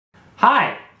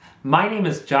Hi, my name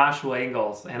is Joshua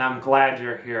Ingalls, and I'm glad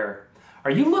you're here.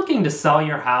 Are you looking to sell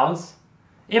your house?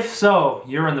 If so,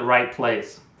 you're in the right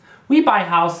place. We buy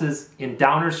houses in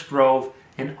Downers Grove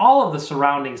and all of the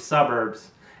surrounding suburbs,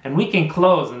 and we can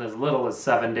close in as little as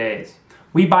 7 days.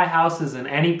 We buy houses in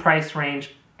any price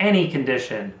range, any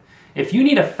condition. If you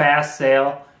need a fast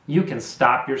sale, you can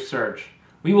stop your search.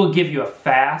 We will give you a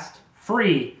fast,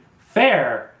 free,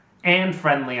 fair, and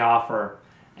friendly offer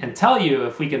and tell you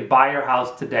if we can buy your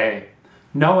house today.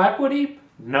 No equity?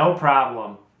 No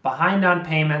problem. Behind on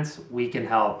payments? We can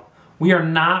help. We are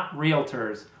not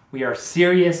realtors. We are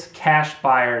serious cash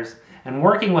buyers, and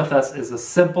working with us is a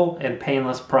simple and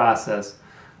painless process.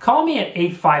 Call me at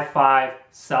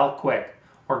 855-SELL-QUICK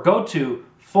or go to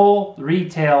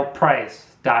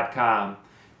fullretailprice.com.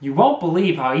 You won't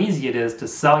believe how easy it is to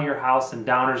sell your house in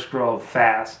Downers Grove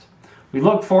fast. We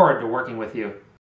look forward to working with you.